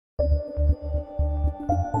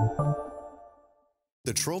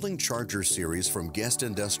The Trolling Charger series from Guest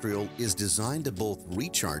Industrial is designed to both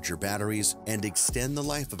recharge your batteries and extend the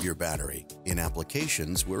life of your battery in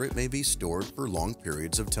applications where it may be stored for long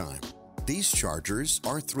periods of time. These chargers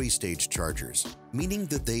are three-stage chargers, meaning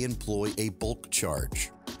that they employ a bulk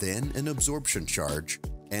charge, then an absorption charge,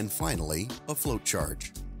 and finally a float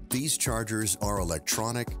charge. These chargers are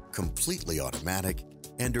electronic, completely automatic,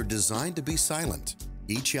 and are designed to be silent.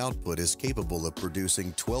 Each output is capable of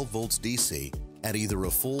producing 12 volts DC at either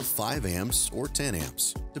a full 5 amps or 10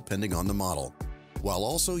 amps, depending on the model, while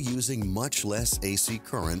also using much less AC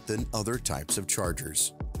current than other types of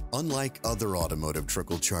chargers. Unlike other automotive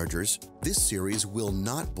trickle chargers, this series will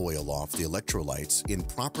not boil off the electrolytes in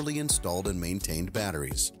properly installed and maintained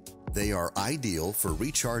batteries. They are ideal for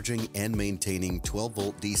recharging and maintaining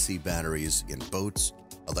 12-volt DC batteries in boats,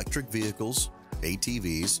 electric vehicles,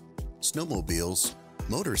 ATVs, snowmobiles,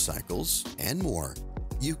 motorcycles, and more.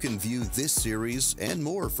 You can view this series and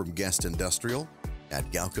more from Guest Industrial at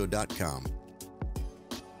galco.com.